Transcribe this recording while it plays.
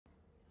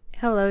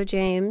Hello,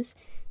 James.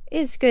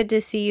 It's good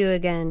to see you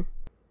again.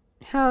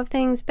 How have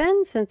things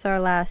been since our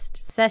last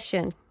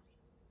session?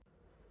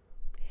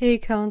 Hey,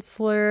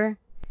 counselor.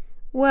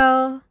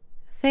 Well,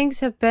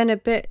 things have been a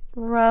bit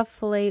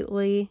rough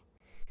lately.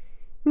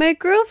 My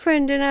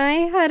girlfriend and I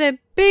had a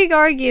big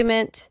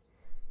argument,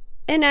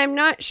 and I'm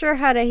not sure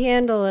how to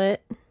handle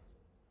it.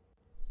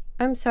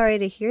 I'm sorry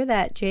to hear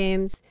that,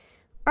 James.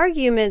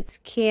 Arguments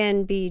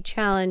can be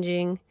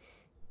challenging.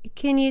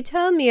 Can you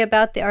tell me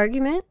about the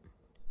argument?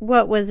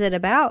 What was it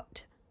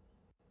about?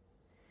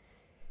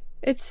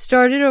 It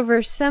started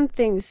over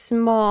something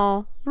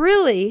small.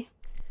 Really.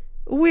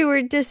 We were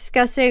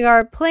discussing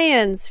our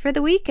plans for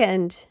the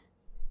weekend,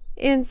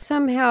 and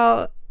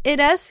somehow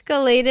it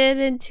escalated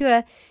into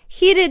a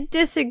heated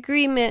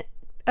disagreement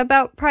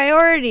about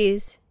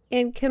priorities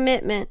and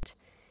commitment.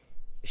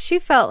 She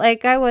felt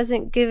like I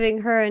wasn't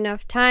giving her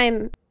enough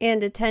time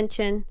and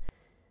attention.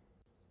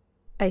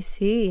 I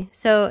see.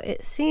 So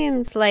it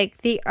seems like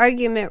the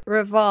argument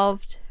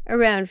revolved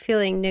around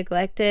feeling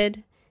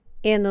neglected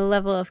and the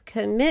level of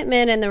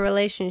commitment in the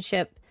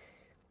relationship.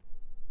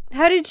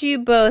 How did you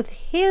both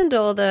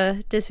handle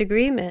the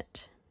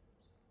disagreement?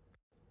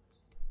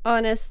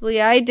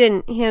 Honestly, I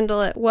didn't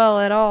handle it well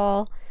at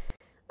all.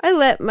 I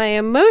let my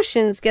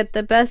emotions get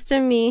the best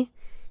of me,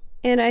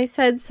 and I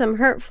said some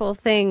hurtful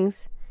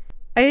things.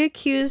 I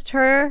accused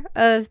her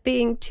of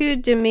being too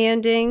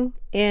demanding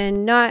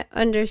and not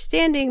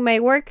understanding my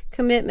work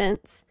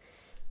commitments.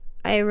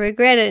 I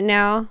regret it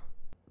now,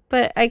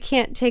 but I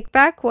can't take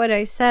back what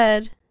I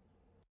said.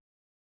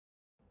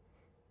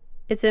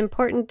 It's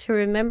important to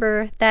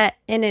remember that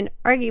in an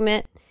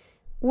argument,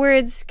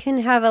 words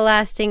can have a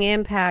lasting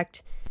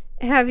impact.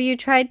 Have you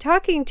tried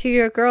talking to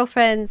your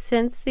girlfriend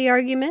since the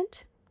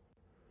argument?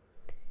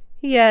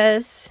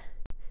 Yes,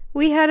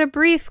 we had a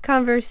brief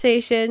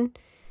conversation,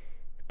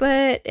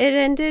 but it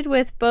ended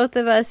with both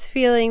of us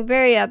feeling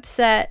very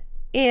upset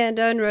and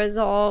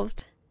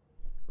unresolved.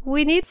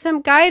 We need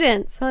some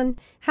guidance on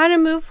how to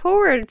move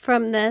forward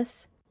from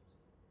this.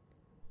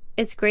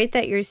 It's great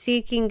that you're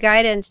seeking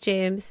guidance,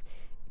 James.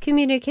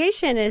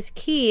 Communication is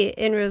key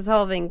in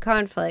resolving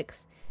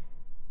conflicts.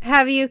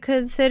 Have you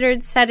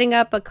considered setting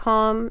up a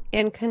calm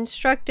and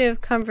constructive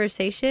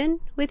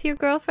conversation with your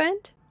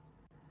girlfriend?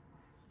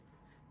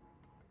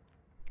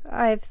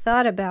 I've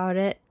thought about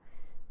it,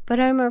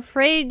 but I'm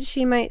afraid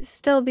she might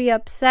still be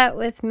upset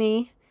with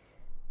me.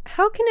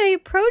 How can I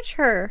approach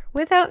her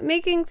without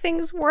making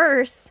things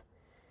worse?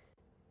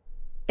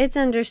 It's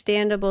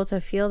understandable to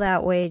feel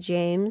that way,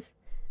 James.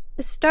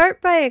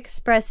 Start by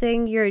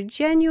expressing your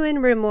genuine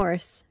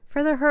remorse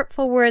for the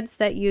hurtful words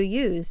that you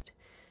used.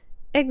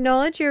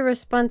 Acknowledge your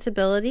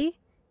responsibility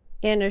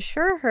and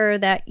assure her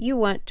that you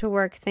want to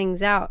work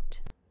things out.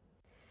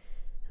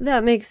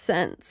 That makes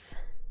sense.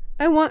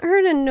 I want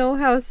her to know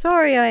how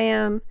sorry I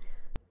am.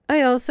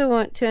 I also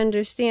want to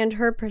understand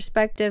her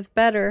perspective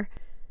better.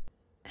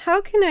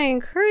 How can I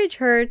encourage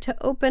her to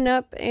open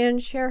up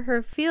and share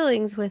her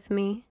feelings with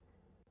me?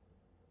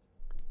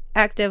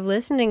 Active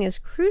listening is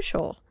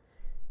crucial.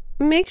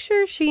 Make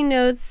sure she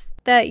knows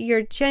that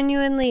you're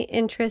genuinely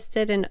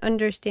interested in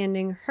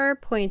understanding her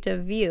point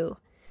of view.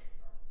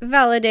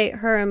 Validate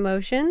her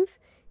emotions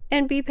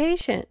and be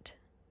patient,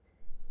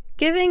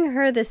 giving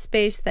her the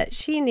space that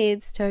she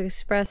needs to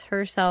express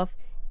herself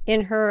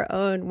in her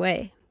own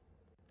way.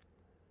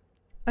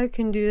 I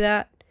can do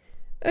that.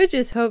 I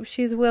just hope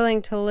she's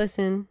willing to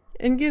listen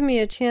and give me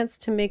a chance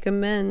to make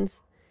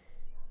amends.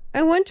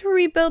 I want to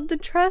rebuild the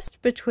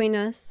trust between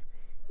us,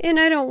 and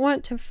I don't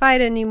want to fight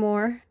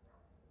anymore.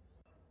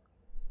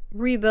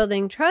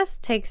 Rebuilding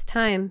trust takes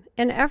time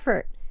and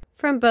effort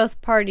from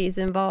both parties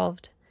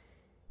involved.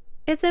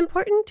 It's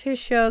important to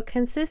show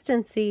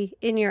consistency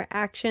in your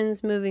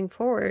actions moving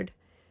forward.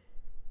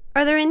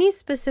 Are there any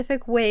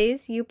specific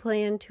ways you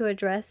plan to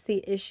address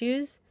the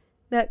issues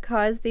that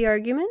caused the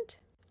argument?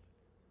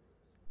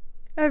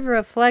 I've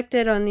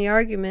reflected on the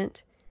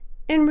argument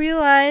and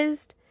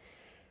realized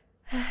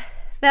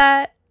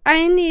that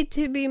I need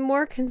to be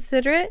more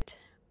considerate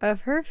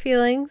of her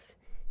feelings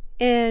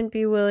and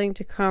be willing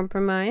to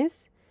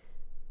compromise.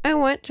 I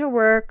want to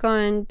work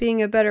on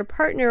being a better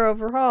partner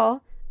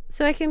overall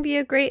so I can be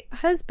a great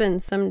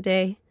husband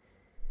someday.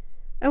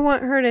 I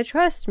want her to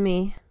trust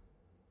me.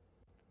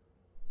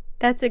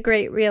 That's a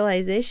great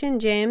realization,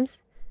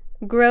 James.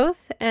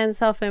 Growth and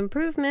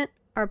self-improvement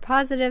are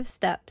positive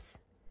steps.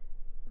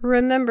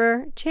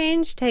 Remember,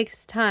 change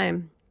takes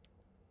time,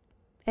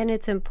 and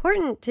it's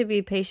important to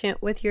be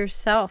patient with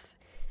yourself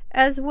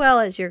as well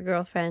as your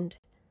girlfriend.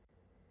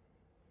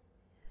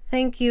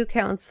 Thank you,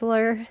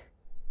 counselor.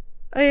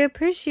 I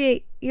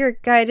appreciate your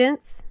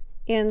guidance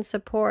and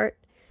support.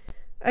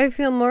 I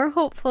feel more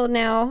hopeful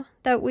now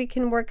that we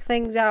can work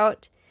things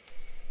out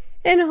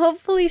and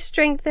hopefully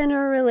strengthen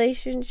our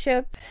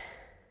relationship.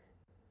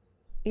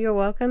 You're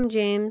welcome,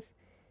 James.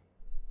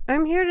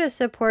 I'm here to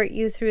support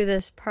you through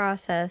this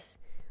process.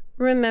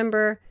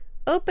 Remember,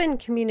 open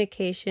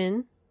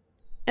communication,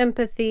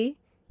 empathy,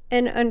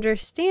 and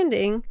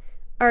understanding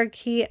are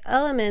key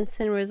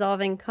elements in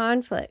resolving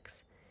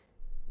conflicts.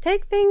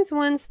 Take things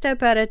one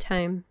step at a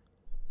time,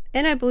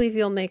 and I believe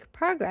you'll make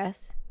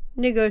progress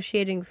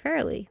negotiating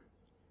fairly.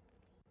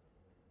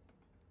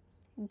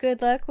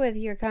 Good luck with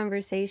your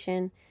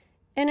conversation,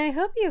 and I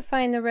hope you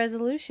find the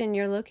resolution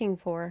you're looking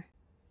for.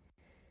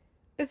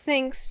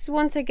 Thanks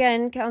once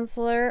again,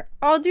 counselor.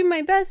 I'll do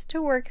my best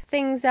to work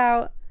things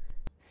out.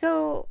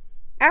 So,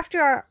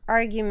 after our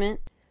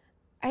argument,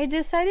 I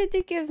decided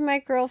to give my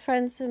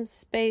girlfriend some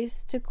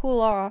space to cool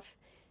off.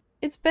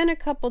 It's been a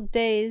couple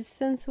days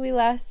since we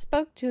last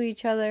spoke to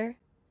each other.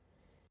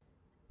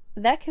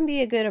 That can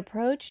be a good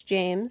approach,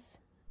 James.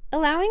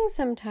 Allowing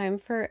some time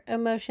for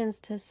emotions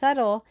to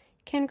settle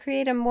can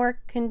create a more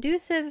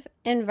conducive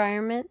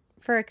environment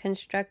for a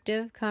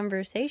constructive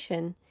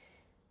conversation.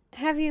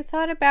 Have you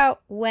thought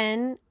about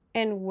when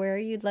and where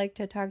you'd like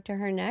to talk to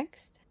her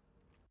next?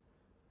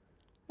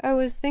 I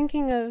was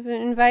thinking of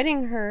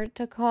inviting her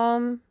to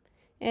calm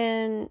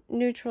and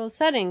neutral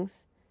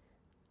settings,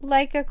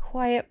 like a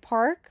quiet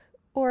park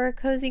or a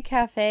cozy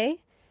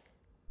cafe,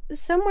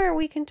 somewhere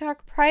we can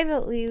talk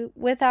privately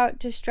without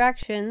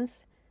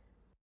distractions.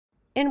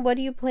 And what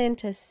do you plan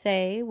to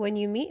say when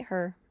you meet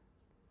her?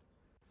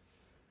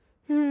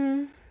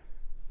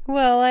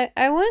 Well,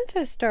 I want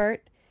to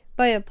start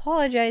by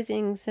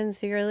apologizing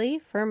sincerely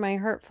for my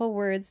hurtful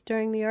words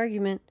during the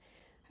argument.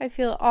 I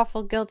feel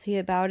awful guilty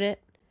about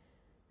it.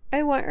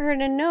 I want her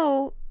to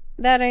know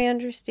that I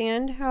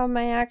understand how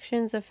my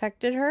actions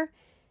affected her,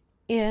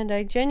 and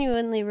I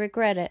genuinely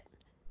regret it.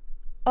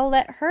 I'll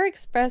let her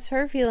express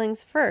her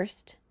feelings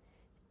first,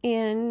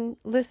 and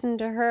listen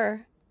to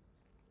her.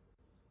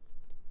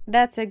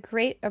 That's a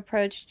great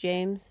approach,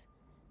 James.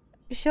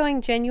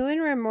 Showing genuine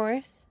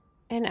remorse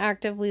and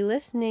actively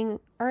listening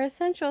are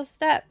essential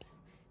steps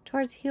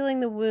towards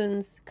healing the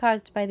wounds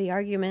caused by the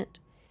argument.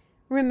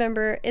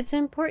 Remember, it's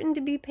important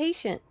to be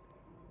patient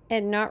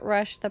and not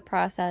rush the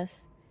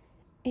process.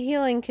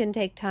 Healing can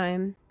take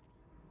time.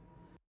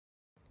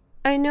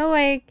 I know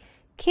I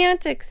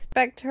can't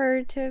expect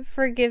her to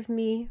forgive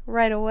me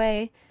right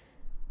away.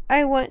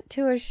 I want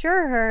to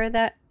assure her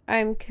that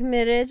I'm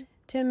committed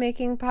to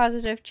making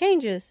positive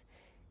changes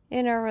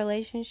in our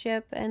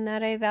relationship and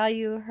that I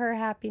value her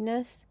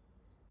happiness.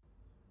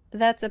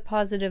 That's a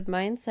positive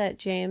mindset,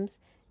 James.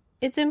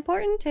 It's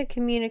important to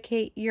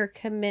communicate your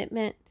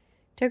commitment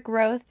to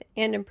growth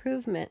and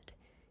improvement.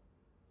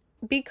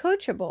 Be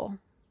coachable.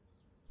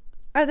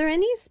 Are there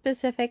any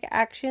specific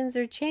actions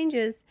or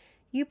changes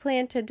you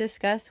plan to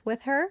discuss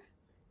with her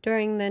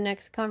during the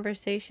next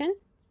conversation?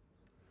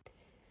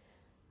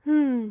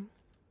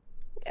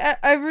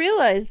 I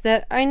realize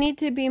that I need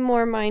to be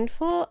more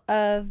mindful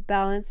of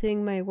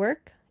balancing my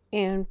work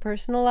and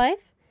personal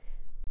life.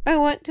 I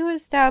want to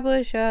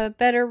establish a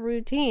better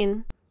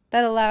routine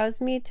that allows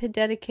me to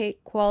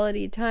dedicate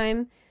quality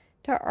time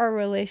to our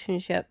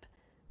relationship.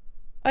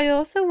 I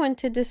also want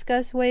to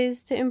discuss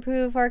ways to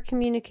improve our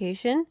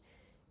communication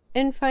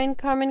and find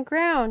common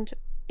ground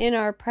in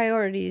our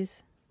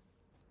priorities.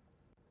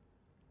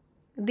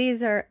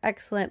 These are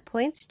excellent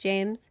points,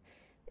 James.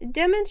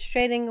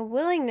 Demonstrating a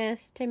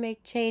willingness to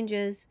make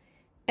changes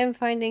and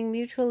finding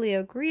mutually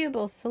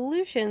agreeable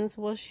solutions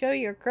will show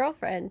your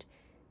girlfriend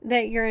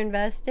that you're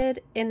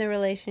invested in the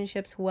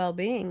relationship's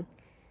well-being.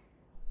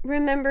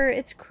 Remember,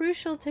 it's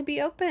crucial to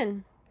be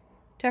open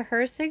to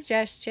her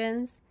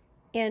suggestions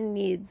and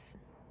needs.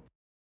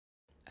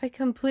 I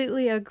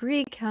completely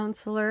agree,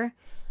 counselor.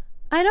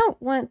 I don't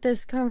want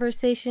this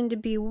conversation to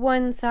be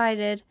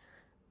one-sided.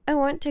 I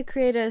want to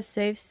create a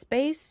safe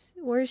space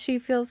where she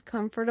feels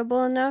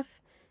comfortable enough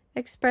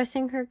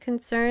expressing her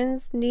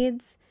concerns,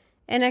 needs,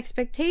 and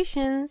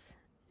expectations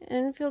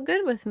and feel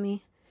good with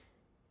me.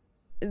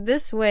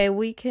 This way,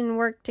 we can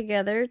work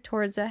together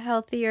towards a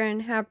healthier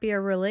and happier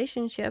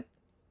relationship.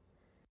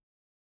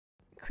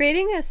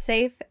 Creating a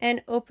safe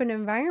and open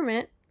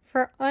environment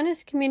for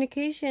honest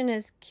communication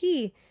is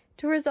key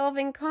to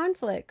resolving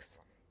conflicts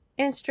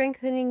and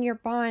strengthening your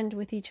bond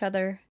with each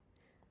other.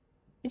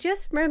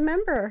 Just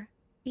remember,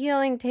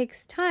 healing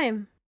takes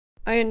time.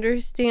 I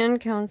understand,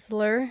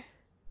 counselor.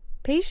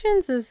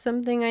 Patience is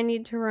something I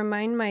need to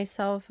remind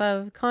myself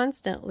of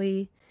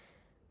constantly.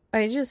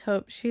 I just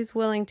hope she's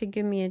willing to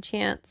give me a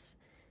chance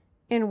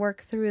and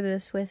work through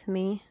this with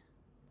me.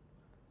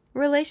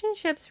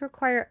 Relationships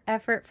require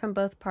effort from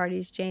both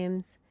parties,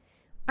 James.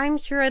 I'm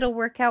sure it'll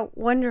work out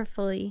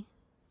wonderfully.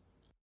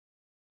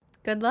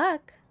 Good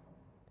luck.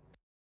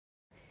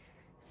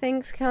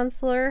 Thanks,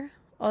 counselor.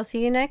 I'll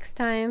see you next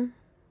time.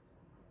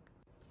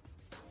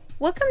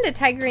 Welcome to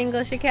Tiger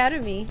English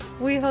Academy.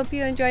 We hope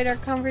you enjoyed our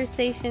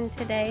conversation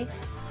today.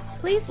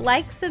 Please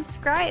like,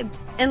 subscribe,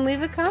 and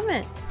leave a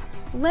comment.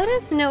 Let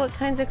us know what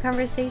kinds of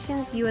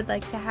conversations you would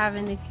like to have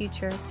in the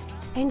future.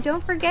 And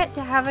don't forget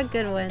to have a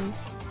good one.